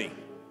journey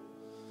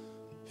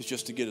is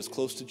just to get as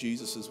close to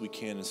Jesus as we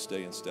can and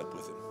stay in step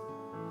with him.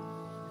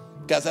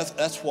 Guys,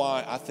 that's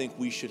why I think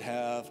we should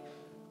have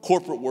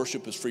corporate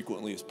worship as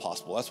frequently as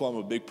possible. That's why I'm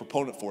a big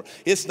proponent for it.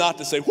 It's not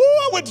to say, whoo,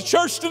 I went to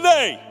church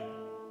today.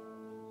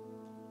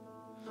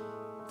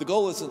 The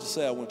goal isn't to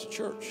say I went to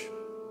church.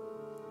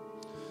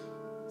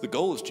 The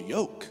goal is to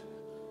yoke.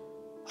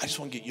 I just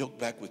want to get yoked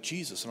back with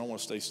Jesus, and I want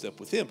to stay step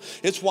with him.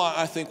 It's why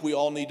I think we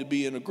all need to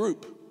be in a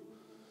group,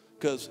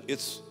 because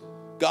it's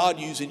God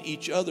using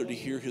each other to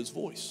hear his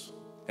voice.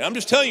 And I'm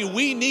just telling you,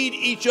 we need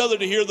each other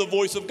to hear the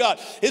voice of God.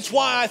 It's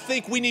why I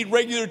think we need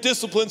regular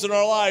disciplines in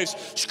our lives,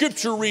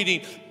 scripture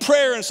reading,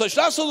 prayer and such,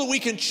 not so that we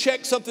can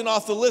check something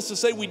off the list and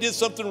say we did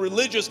something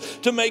religious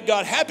to make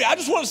God happy. I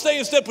just want to stay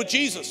in step with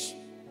Jesus.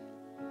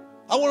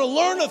 I want to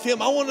learn of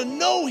him. I want to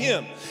know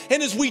him.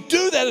 And as we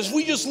do that, as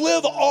we just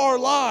live our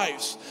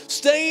lives,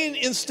 staying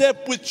in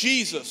step with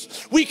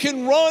Jesus, we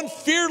can run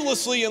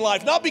fearlessly in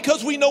life, not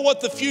because we know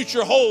what the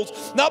future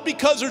holds, not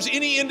because there's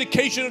any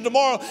indication of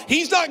tomorrow.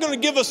 He's not going to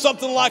give us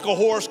something like a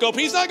horoscope.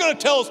 He's not going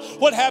to tell us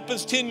what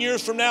happens 10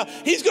 years from now.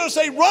 He's going to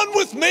say, run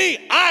with me.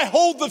 I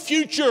hold the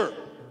future,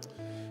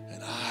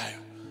 and I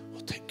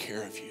will take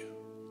care of you.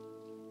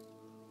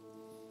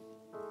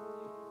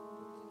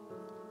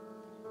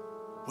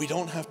 We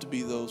don't have to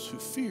be those who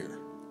fear.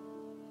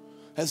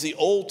 As the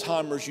old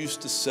timers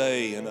used to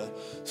say in a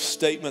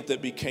statement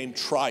that became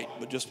trite,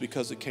 but just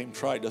because it came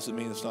trite doesn't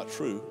mean it's not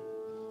true.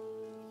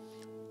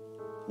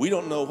 We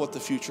don't know what the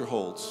future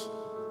holds,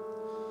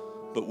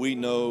 but we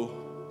know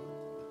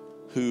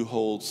who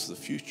holds the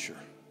future.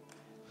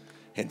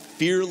 And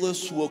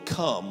fearless will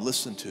come,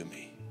 listen to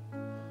me,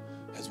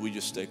 as we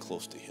just stay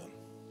close to him.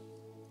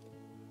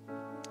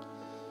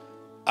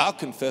 I'll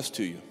confess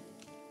to you,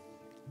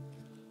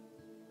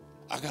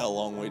 I got a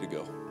long way to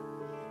go.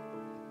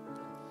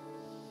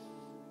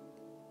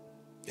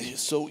 It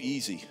is so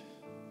easy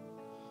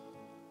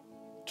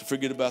to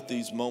forget about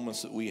these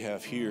moments that we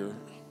have here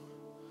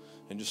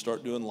and just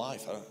start doing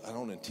life. I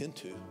don't intend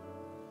to.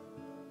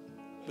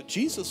 But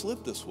Jesus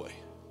lived this way.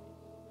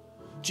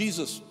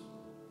 Jesus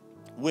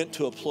went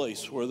to a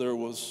place where there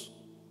was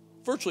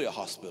virtually a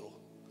hospital.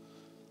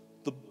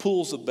 The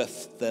pools of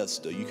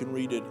Bethesda, you can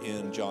read it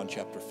in John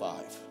chapter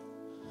 5.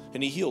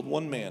 And he healed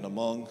one man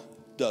among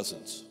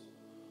dozens.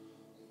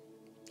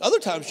 Other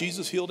times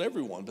Jesus healed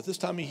everyone, but this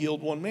time he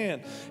healed one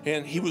man.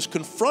 And he was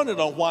confronted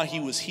on why he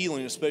was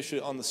healing, especially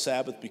on the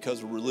Sabbath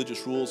because of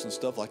religious rules and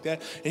stuff like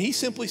that. And he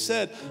simply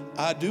said,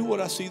 I do what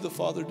I see the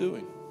Father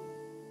doing.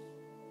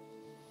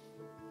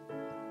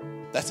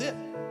 That's it.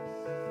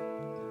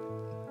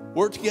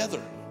 We're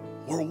together.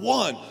 We're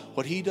one.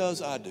 What he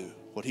does, I do.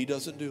 What he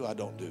doesn't do, I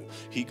don't do.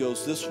 He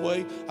goes this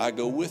way, I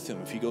go with him.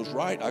 If he goes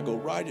right, I go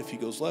right. If he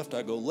goes left,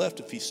 I go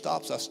left. If he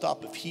stops, I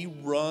stop. If he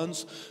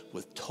runs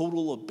with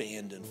total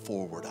abandon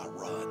forward, I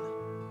run.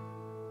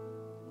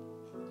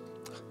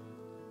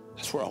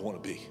 That's where I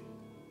want to be.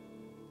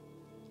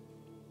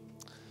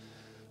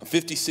 I'm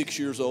 56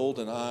 years old,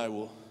 and I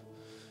will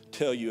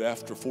tell you,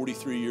 after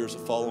 43 years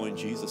of following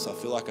Jesus, I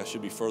feel like I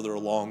should be further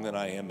along than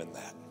I am in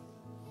that.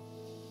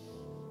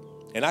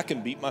 And I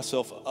can beat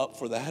myself up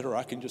for that, or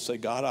I can just say,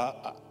 God,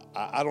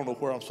 I don't know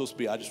where I'm supposed to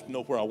be. I just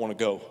know where I want to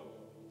go.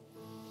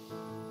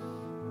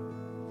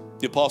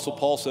 The Apostle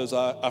Paul says,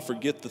 I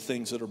forget the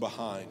things that are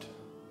behind,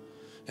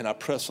 and I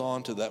press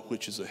on to that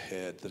which is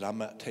ahead, that I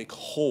might take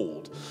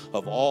hold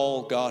of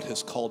all God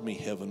has called me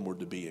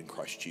heavenward to be in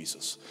Christ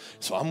Jesus.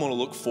 So I'm going to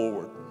look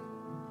forward,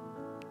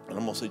 and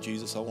I'm going to say,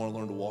 Jesus, I want to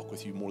learn to walk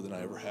with you more than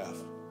I ever have.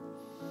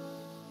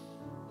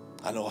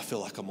 I know I feel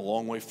like I'm a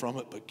long way from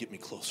it, but get me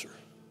closer.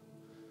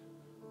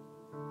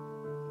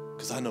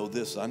 Because I know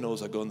this, I know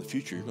as I go in the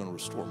future, you're going to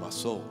restore my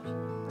soul.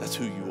 That's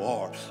who you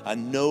are. I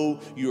know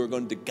you are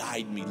going to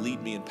guide me,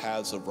 lead me in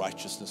paths of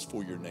righteousness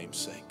for your name's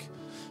sake.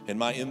 And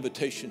my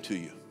invitation to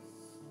you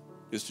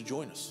is to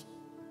join us.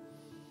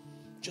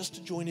 Just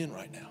to join in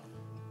right now.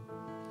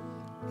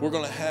 We're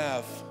going to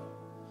have,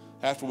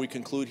 after we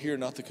conclude here,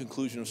 not the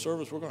conclusion of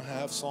service, we're going to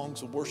have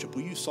songs of worship.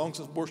 We use songs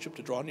of worship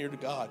to draw near to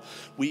God.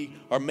 We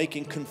are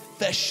making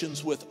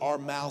confessions with our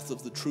mouth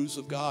of the truths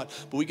of God,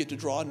 but we get to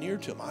draw near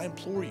to him. I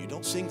implore you,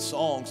 don't sing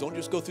songs. Don't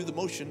just go through the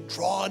motion.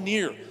 Draw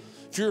near.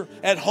 If you're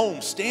at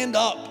home, stand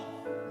up.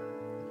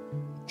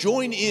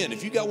 Join in.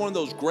 If you got one of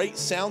those great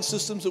sound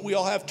systems that we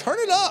all have, turn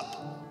it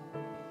up.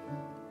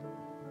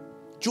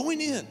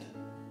 Join in.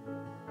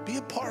 Be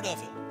a part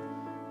of it.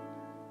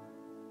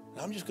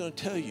 I'm just going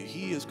to tell you,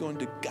 he is going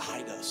to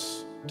guide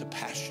us to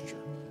pasture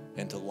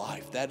and to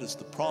life. That is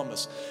the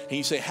promise. And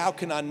you say, how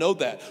can I know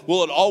that?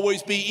 Will it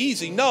always be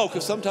easy? No,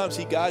 because sometimes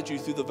he guides you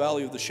through the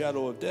valley of the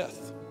shadow of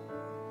death.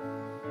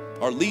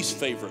 Our least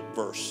favorite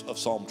verse of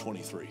Psalm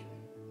 23.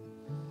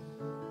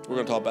 We're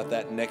going to talk about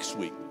that next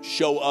week.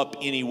 Show up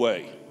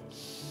anyway.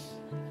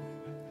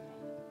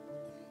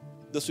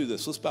 Let's do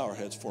this. Let's bow our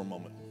heads for a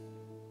moment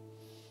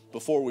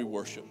before we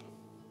worship.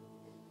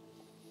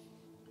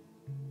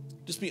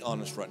 Just be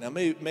honest right now.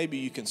 Maybe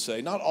you can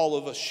say, not all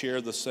of us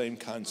share the same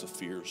kinds of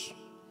fears.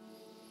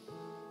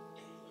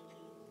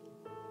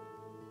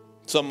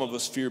 Some of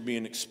us fear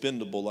being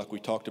expendable, like we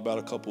talked about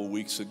a couple of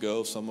weeks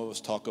ago. Some of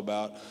us talk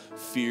about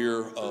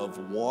fear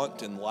of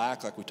want and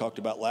lack, like we talked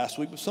about last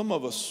week. But some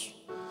of us,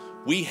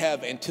 we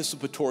have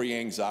anticipatory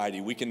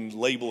anxiety. We can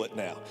label it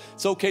now.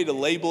 It's okay to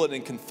label it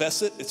and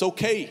confess it. It's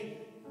okay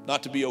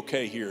not to be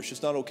okay here. It's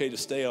just not okay to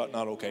stay out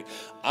not okay.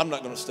 I'm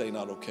not going to stay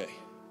not okay.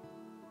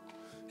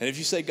 And if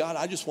you say, God,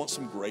 I just want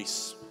some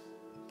grace.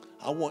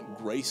 I want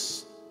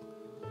grace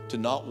to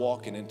not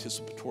walk in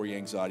anticipatory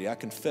anxiety. I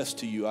confess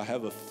to you, I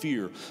have a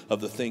fear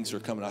of the things that are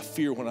coming. I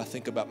fear when I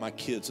think about my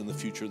kids and the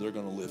future they're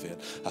going to live in.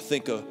 I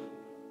think of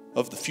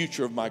the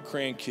future of my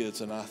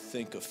grandkids, and I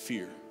think of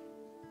fear.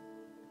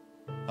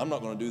 I'm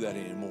not going to do that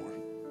anymore.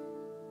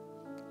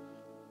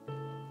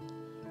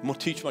 I'm going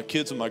to teach my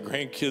kids and my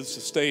grandkids to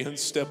stay in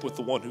step with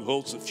the one who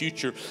holds the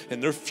future,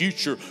 and their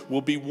future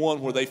will be one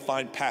where they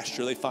find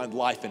pasture, they find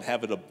life, and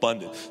have it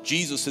abundant.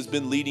 Jesus has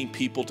been leading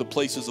people to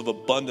places of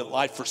abundant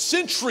life for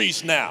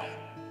centuries now.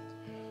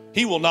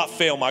 He will not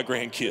fail my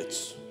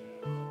grandkids.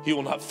 He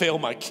will not fail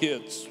my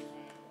kids.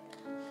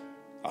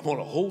 I want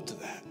to hold to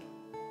that.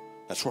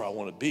 That's where I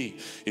want to be.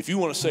 If you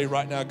want to say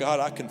right now, God,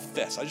 I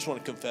confess. I just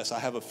want to confess I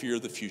have a fear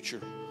of the future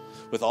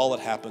with all that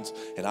happens,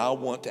 and I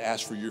want to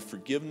ask for your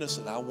forgiveness,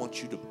 and I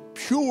want you to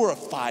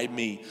purify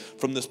me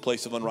from this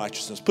place of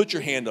unrighteousness. Put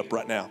your hand up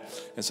right now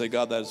and say,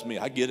 God, that is me.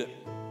 I get it.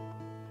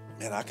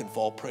 Man, I can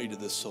fall prey to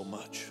this so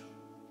much.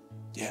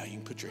 Yeah, you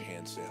can put your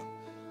hands down.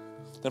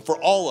 And for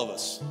all of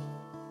us,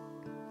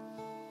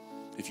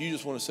 if you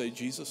just want to say,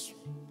 Jesus,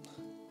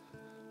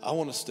 I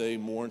want to stay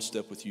more in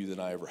step with you than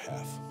I ever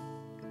have.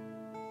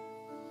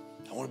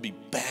 I want to be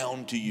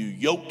bound to you,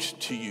 yoked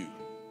to you.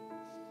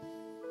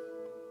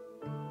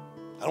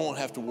 I don't want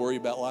to have to worry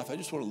about life. I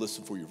just want to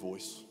listen for your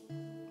voice.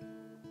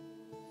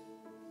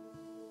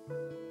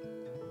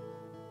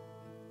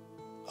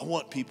 I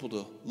want people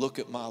to look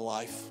at my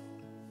life.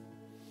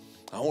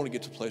 I want to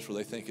get to a place where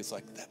they think it's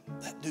like,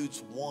 that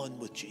dude's one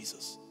with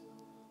Jesus.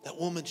 That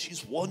woman,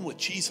 she's one with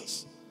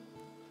Jesus.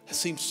 That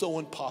seems so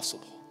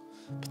impossible,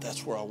 but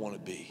that's where I want to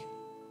be.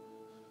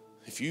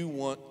 If you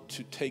want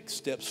to take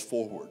steps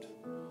forward,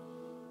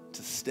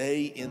 to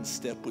stay in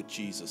step with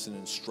Jesus and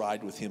in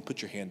stride with him,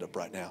 put your hand up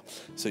right now.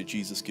 Say,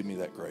 Jesus, give me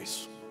that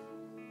grace.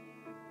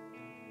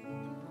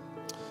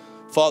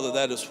 Father,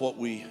 that is what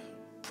we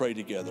pray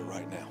together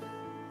right now.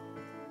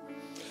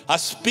 I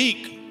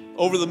speak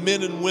over the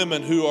men and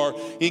women who are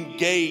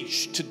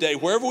engaged today,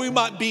 wherever we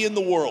might be in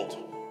the world.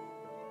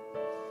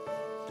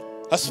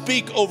 I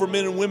speak over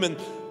men and women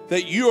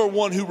that you are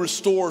one who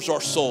restores our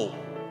soul.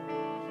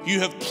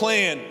 You have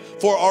planned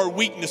for our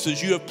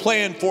weaknesses. You have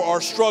planned for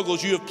our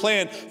struggles. You have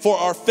planned for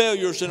our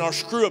failures and our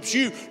screw-ups.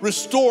 You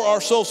restore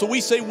our soul. So we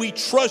say we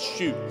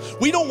trust you.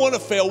 We don't want to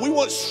fail. We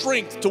want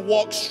strength to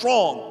walk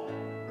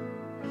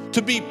strong,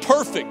 to be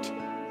perfect,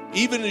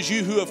 even as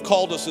you who have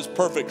called us is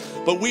perfect.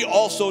 But we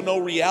also know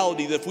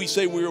reality that if we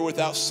say we are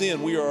without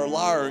sin, we are a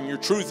liar and your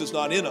truth is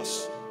not in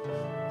us.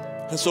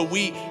 And so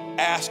we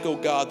ask, oh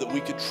God, that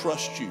we could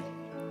trust you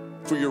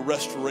for your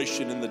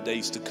restoration in the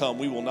days to come.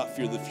 We will not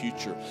fear the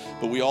future.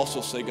 But we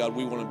also say, God,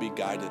 we want to be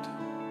guided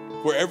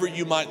wherever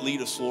you might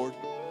lead us, Lord.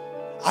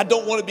 I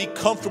don't want to be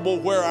comfortable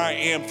where I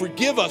am.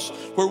 Forgive us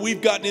where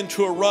we've gotten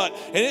into a rut.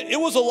 And it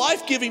was a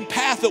life-giving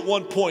path at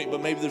one point,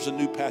 but maybe there's a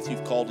new path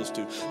you've called us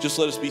to. Just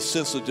let us be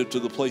sensitive to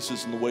the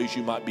places and the ways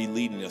you might be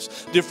leading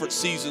us. Different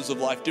seasons of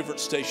life, different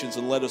stations,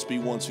 and let us be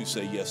ones who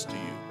say yes to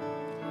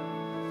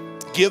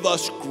you. Give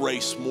us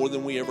grace more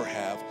than we ever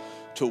have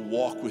to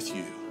walk with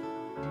you.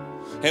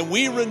 And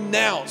we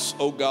renounce,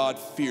 oh God,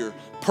 fear.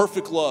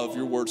 Perfect love,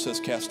 your word says,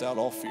 cast out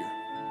all fear.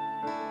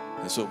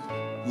 And so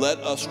let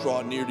us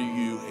draw near to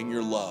you and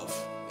your love,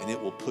 and it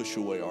will push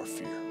away our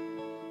fear.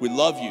 We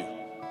love you.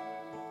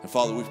 And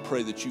Father, we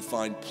pray that you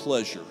find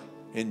pleasure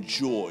and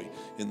joy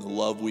in the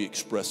love we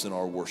express in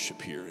our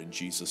worship here. In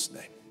Jesus'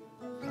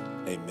 name,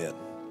 amen.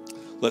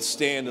 Let's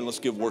stand and let's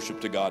give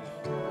worship to God.